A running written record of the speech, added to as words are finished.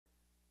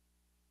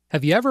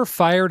Have you ever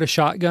fired a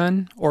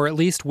shotgun, or at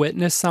least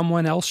witnessed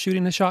someone else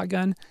shooting a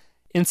shotgun?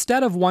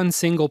 Instead of one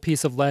single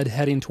piece of lead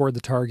heading toward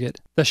the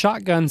target, the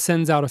shotgun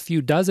sends out a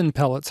few dozen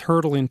pellets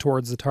hurtling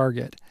towards the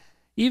target.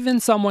 Even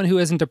someone who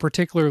isn't a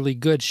particularly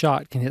good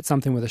shot can hit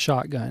something with a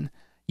shotgun.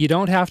 You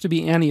don't have to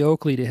be Annie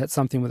Oakley to hit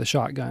something with a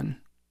shotgun.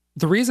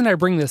 The reason I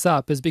bring this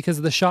up is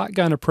because the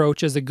shotgun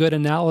approach is a good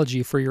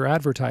analogy for your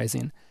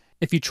advertising.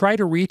 If you try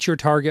to reach your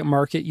target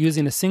market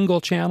using a single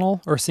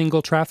channel or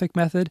single traffic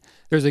method,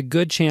 there's a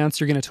good chance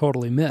you're going to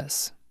totally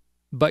miss.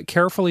 But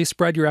carefully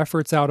spread your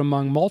efforts out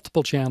among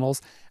multiple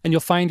channels, and you'll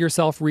find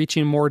yourself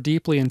reaching more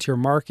deeply into your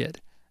market.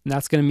 And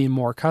that's going to mean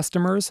more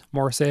customers,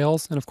 more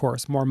sales, and of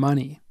course, more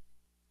money.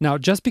 Now,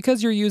 just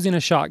because you're using a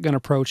shotgun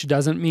approach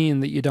doesn't mean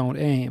that you don't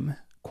aim.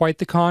 Quite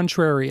the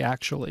contrary,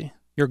 actually.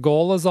 Your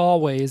goal, as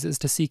always, is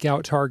to seek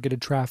out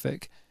targeted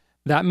traffic.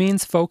 That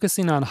means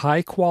focusing on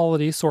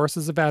high-quality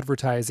sources of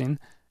advertising.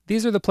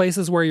 These are the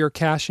places where your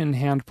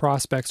cash-in-hand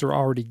prospects are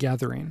already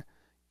gathering.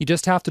 You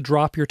just have to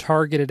drop your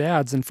targeted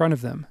ads in front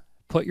of them.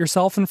 Put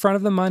yourself in front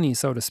of the money,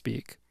 so to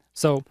speak.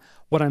 So,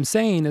 what I'm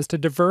saying is to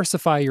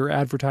diversify your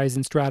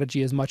advertising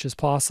strategy as much as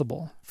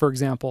possible. For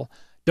example,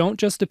 don't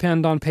just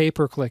depend on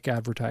pay-per-click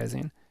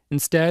advertising.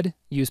 Instead,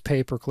 use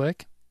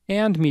pay-per-click,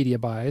 and media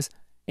buys,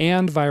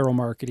 and viral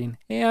marketing,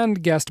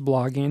 and guest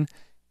blogging,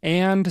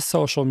 and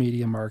social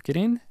media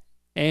marketing,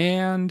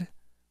 and,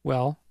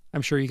 well,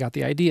 I'm sure you got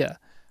the idea.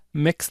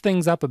 Mix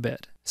things up a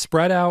bit,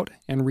 spread out,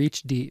 and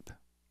reach deep.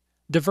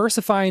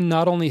 Diversifying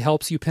not only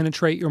helps you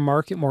penetrate your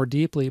market more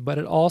deeply, but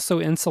it also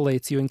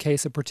insulates you in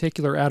case a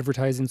particular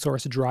advertising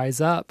source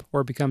dries up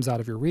or becomes out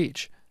of your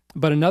reach.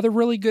 But another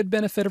really good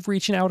benefit of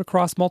reaching out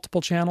across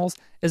multiple channels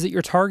is that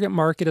your target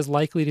market is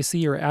likely to see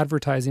your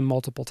advertising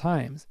multiple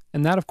times.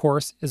 And that, of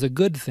course, is a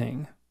good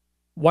thing.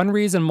 One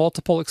reason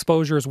multiple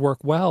exposures work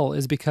well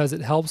is because it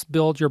helps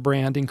build your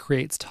brand and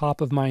creates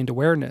top-of-mind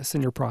awareness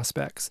in your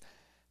prospects.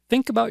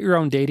 Think about your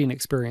own dating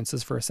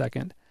experiences for a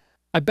second.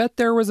 I bet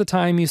there was a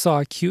time you saw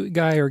a cute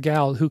guy or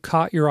gal who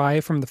caught your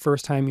eye from the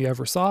first time you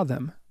ever saw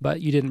them,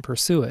 but you didn't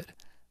pursue it.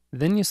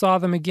 Then you saw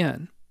them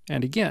again,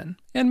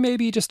 and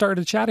maybe you just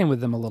started chatting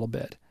with them a little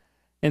bit.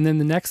 And then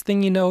the next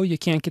thing you know, you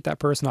can't get that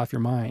person off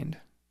your mind.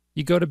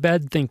 You go to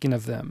bed thinking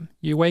of them.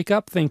 You wake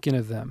up thinking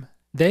of them.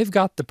 They've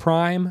got the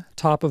prime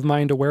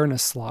top-of-mind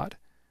awareness slot.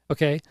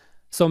 Okay,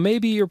 so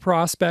maybe your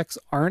prospects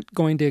aren't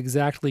going to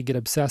exactly get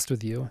obsessed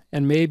with you,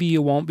 and maybe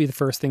you won't be the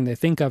first thing they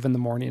think of in the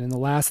morning and the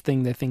last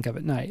thing they think of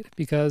at night,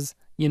 because,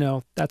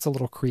 that's a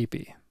little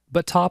creepy.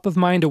 But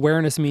top-of-mind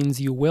awareness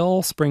means you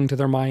will spring to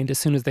their mind as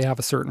soon as they have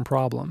a certain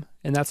problem,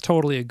 and that's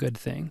totally a good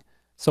thing.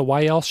 So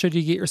why else should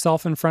you get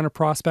yourself in front of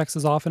prospects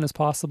as often as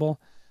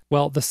possible?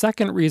 Well, the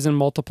second reason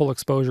multiple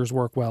exposures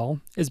work well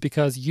is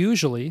because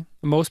usually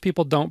most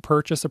people don't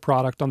purchase a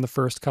product on the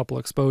first couple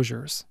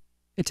exposures.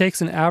 It takes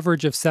an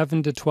average of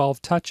 7 to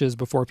 12 touches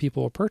before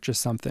people will purchase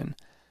something.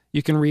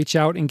 You can reach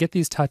out and get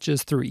these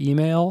touches through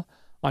email,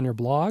 on your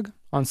blog,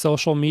 on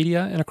social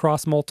media, and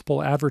across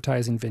multiple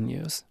advertising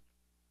venues.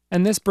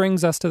 And this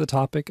brings us to the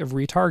topic of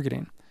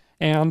retargeting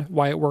and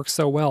why it works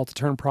so well to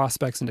turn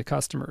prospects into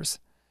customers.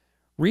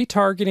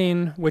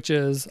 Retargeting, which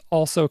is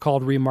also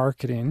called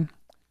remarketing,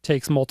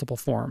 takes multiple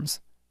forms.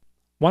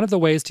 One of the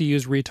ways to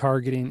use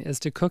retargeting is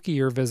to cookie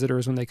your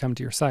visitors when they come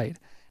to your site.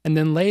 And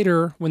then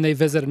later, when they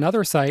visit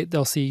another site,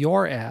 they'll see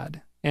your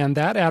ad. And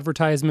that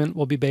advertisement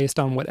will be based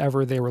on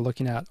whatever they were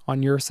looking at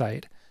on your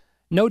site.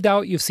 No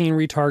doubt you've seen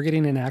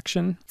retargeting in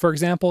action. For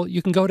example,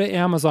 you can go to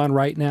Amazon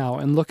right now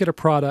and look at a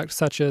product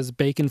such as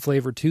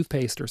bacon-flavored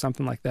toothpaste or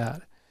something like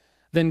that.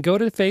 Then go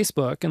to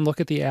Facebook and look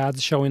at the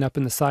ads showing up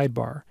in the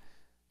sidebar.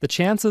 The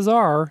chances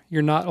are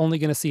you're not only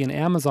going to see an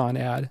Amazon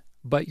ad,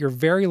 but you're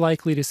very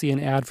likely to see an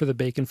ad for the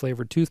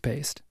bacon-flavored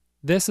toothpaste.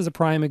 This is a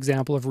prime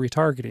example of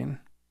retargeting.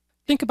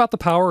 Think about the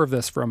power of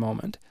this for a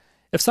moment.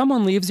 If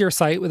someone leaves your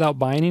site without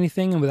buying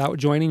anything and without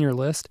joining your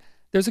list,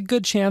 there's a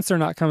good chance they're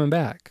not coming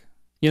back.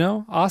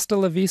 Hasta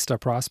la vista,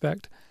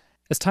 prospect.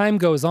 As time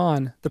goes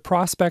on, the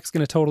prospect's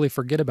going to totally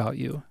forget about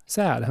you.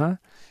 Sad, huh?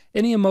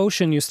 Any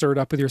emotion you stirred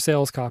up with your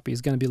sales copy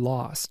is going to be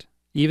lost.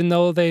 Even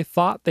though they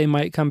thought they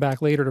might come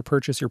back later to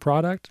purchase your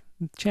product,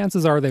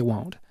 chances are they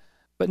won't.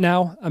 But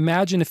now,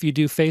 imagine if you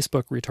do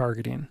Facebook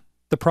retargeting.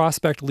 The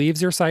prospect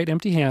leaves your site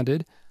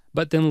empty-handed,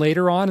 but then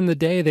later on in the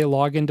day they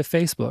log into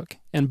Facebook,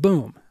 and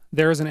boom,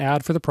 there's an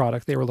ad for the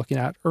product they were looking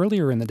at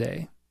earlier in the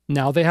day.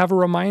 Now they have a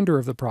reminder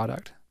of the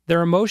product.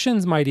 Their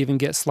emotions might even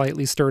get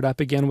slightly stirred up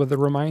again with a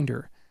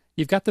reminder.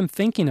 You've got them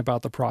thinking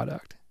about the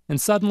product, and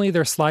suddenly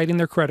they're sliding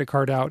their credit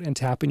card out and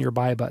tapping your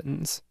buy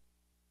buttons.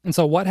 And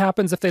so what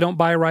happens if they don't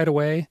buy right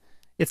away?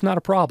 It's not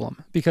a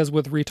problem, because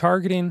with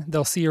retargeting,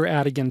 they'll see your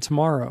ad again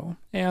tomorrow,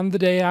 and the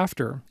day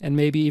after, and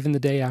maybe even the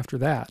day after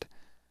that.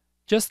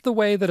 Just the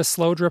way that a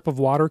slow drip of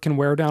water can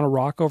wear down a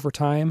rock over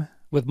time,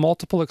 with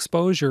multiple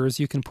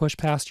exposures, you can push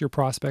past your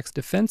prospects'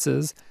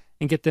 defenses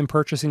and get them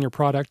purchasing your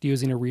product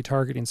using a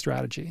retargeting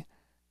strategy.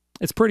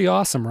 It's pretty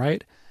awesome,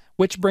 right?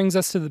 Which brings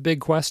us to the big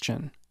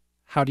question.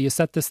 How do you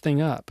set this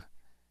thing up?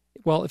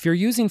 Well, if you're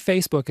using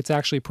Facebook, it's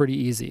actually pretty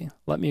easy.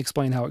 Let me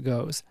explain how it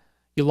goes.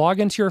 You log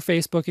into your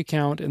Facebook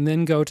account and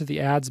then go to the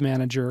Ads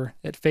Manager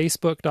at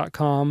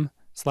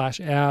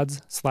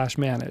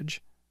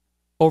facebook.com/ads/manage.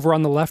 Over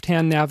on the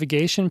left-hand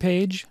navigation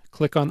page,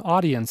 click on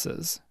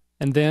Audiences,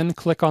 and then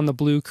click on the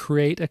blue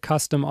Create a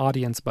Custom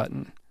Audience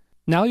button.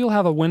 Now you'll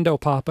have a window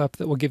pop up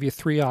that will give you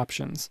three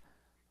options.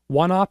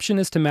 One option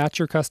is to match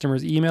your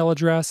customer's email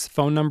address,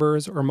 phone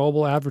numbers, or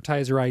mobile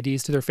advertiser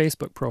IDs to their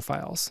Facebook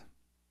profiles.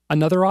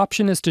 Another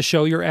option is to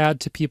show your ad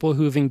to people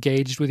who've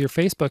engaged with your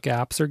Facebook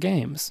apps or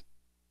games.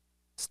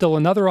 Still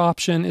another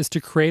option is to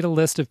create a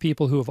list of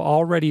people who have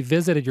already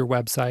visited your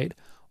website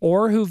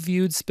or who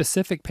viewed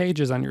specific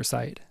pages on your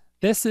site.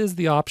 This is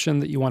the option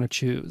that you want to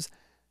choose.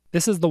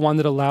 This is the one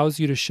that allows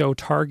you to show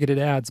targeted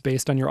ads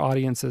based on your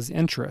audience's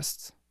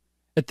interests.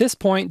 At this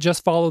point,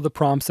 just follow the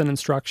prompts and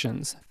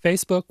instructions.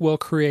 Facebook will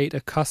create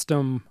a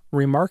custom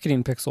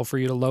remarketing pixel for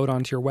you to load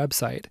onto your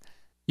website.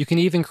 You can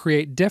even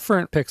create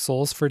different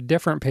pixels for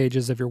different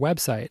pages of your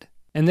website.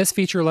 And this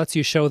feature lets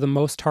you show the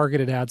most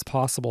targeted ads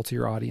possible to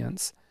your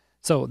audience.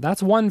 So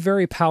that's one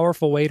very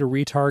powerful way to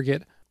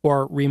retarget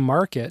or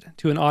remarket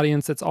to an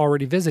audience that's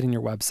already visiting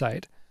your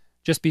website.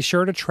 Just be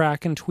sure to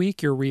track and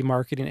tweak your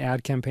remarketing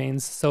ad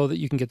campaigns so that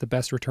you can get the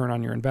best return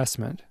on your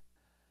investment.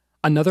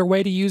 Another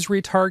way to use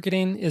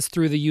retargeting is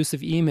through the use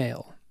of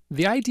email.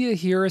 The idea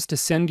here is to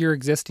send your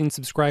existing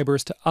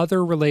subscribers to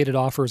other related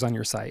offers on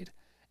your site.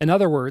 In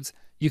other words,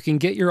 you can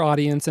get your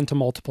audience into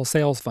multiple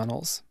sales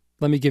funnels.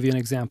 Let me give you an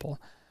example.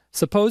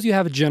 Suppose you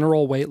have a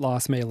general weight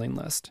loss mailing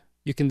list.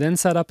 You can then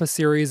set up a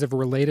series of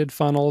related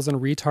funnels and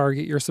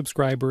retarget your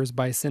subscribers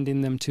by sending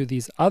them to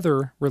these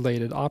other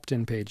related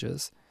opt-in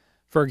pages.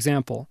 For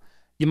example,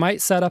 you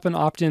might set up an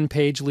opt-in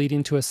page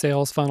leading to a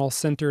sales funnel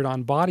centered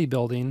on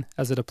bodybuilding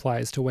as it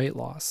applies to weight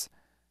loss.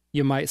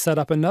 You might set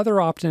up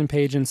another opt-in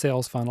page and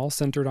sales funnel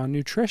centered on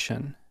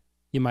nutrition.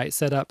 You might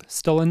set up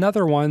still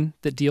another one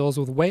that deals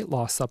with weight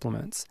loss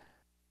supplements.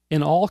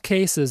 In all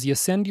cases, you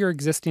send your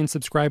existing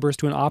subscribers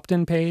to an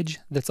opt-in page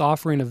that's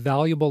offering a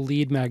valuable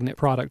lead magnet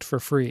product for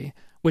free,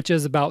 which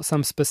is about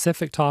some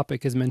specific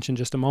topic as mentioned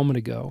just a moment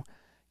ago.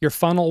 Your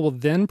funnel will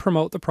then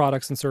promote the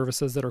products and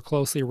services that are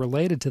closely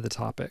related to the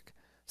topic.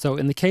 So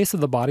in the case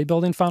of the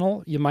bodybuilding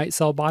funnel, you might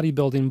sell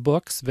bodybuilding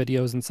books,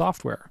 videos, and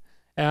software,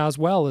 as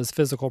well as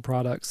physical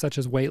products such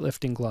as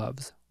weightlifting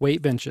gloves,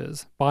 weight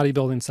benches,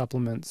 bodybuilding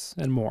supplements,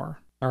 and more.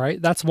 All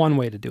right, that's one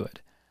way to do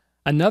it.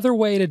 Another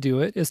way to do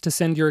it is to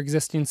send your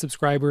existing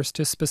subscribers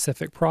to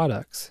specific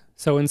products.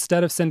 So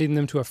instead of sending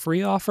them to a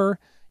free offer,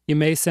 you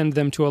may send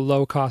them to a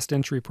low-cost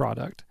entry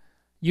product.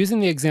 Using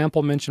the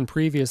example mentioned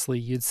previously,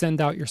 you'd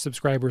send out your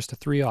subscribers to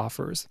three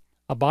offers: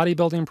 a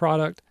bodybuilding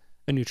product,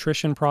 a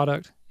nutrition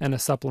product, and a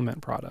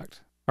supplement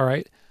product. All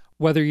right?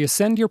 Whether you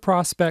send your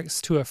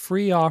prospects to a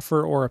free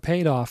offer or a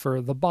paid offer,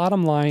 the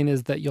bottom line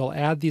is that you'll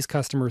add these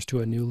customers to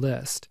a new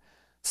list.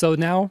 So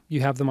now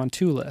you have them on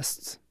two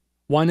lists.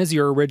 One is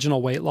your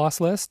original weight loss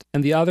list,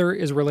 and the other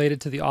is related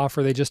to the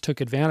offer they just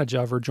took advantage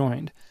of or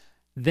joined.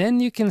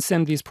 Then you can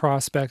send these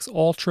prospects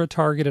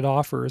ultra-targeted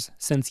offers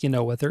since you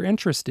know what they're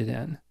interested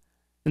in.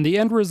 And the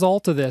end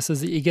result of this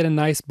is that you get a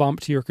nice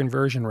bump to your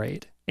conversion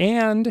rate.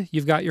 And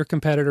you've got your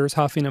competitors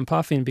huffing and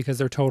puffing because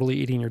they're totally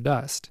eating your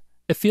dust.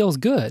 It feels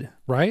good,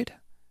 right?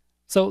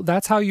 So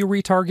that's how you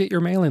retarget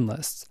your mailing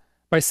lists,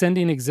 by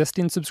sending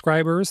existing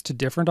subscribers to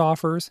different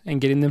offers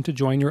and getting them to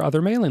join your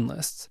other mailing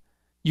lists.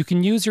 You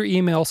can use your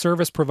email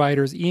service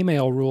provider's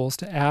email rules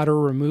to add or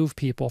remove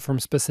people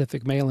from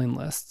specific mailing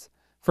lists.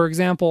 For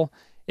example,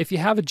 if you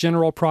have a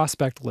general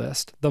prospect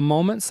list, the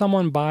moment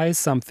someone buys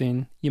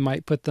something, you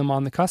might put them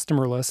on the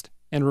customer list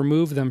and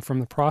remove them from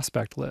the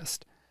prospect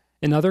list.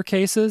 In other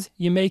cases,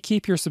 you may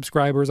keep your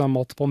subscribers on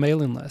multiple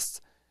mailing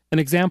lists. An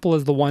example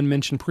is the one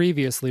mentioned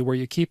previously, where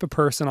you keep a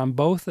person on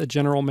both a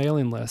general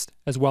mailing list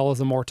as well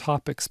as a more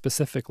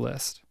topic-specific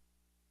list.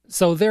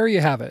 So there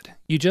you have it.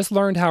 You just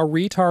learned how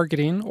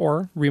retargeting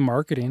or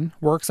remarketing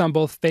works on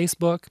both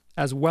Facebook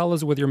as well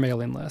as with your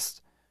mailing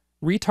list.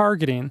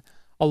 Retargeting,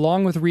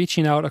 along with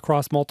reaching out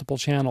across multiple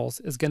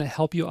channels, is going to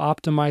help you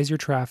optimize your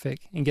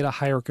traffic and get a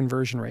higher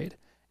conversion rate.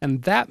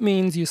 And that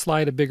means you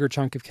slide a bigger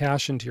chunk of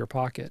cash into your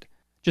pocket.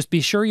 Just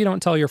be sure you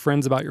don't tell your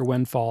friends about your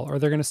windfall, or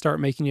they're going to start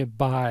making you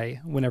buy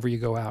whenever you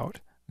go out.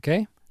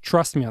 Okay?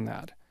 Trust me on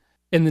that.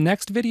 In the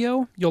next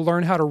video, you'll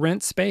learn how to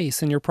rent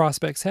space in your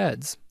prospects'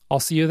 heads. I'll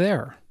see you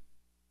there.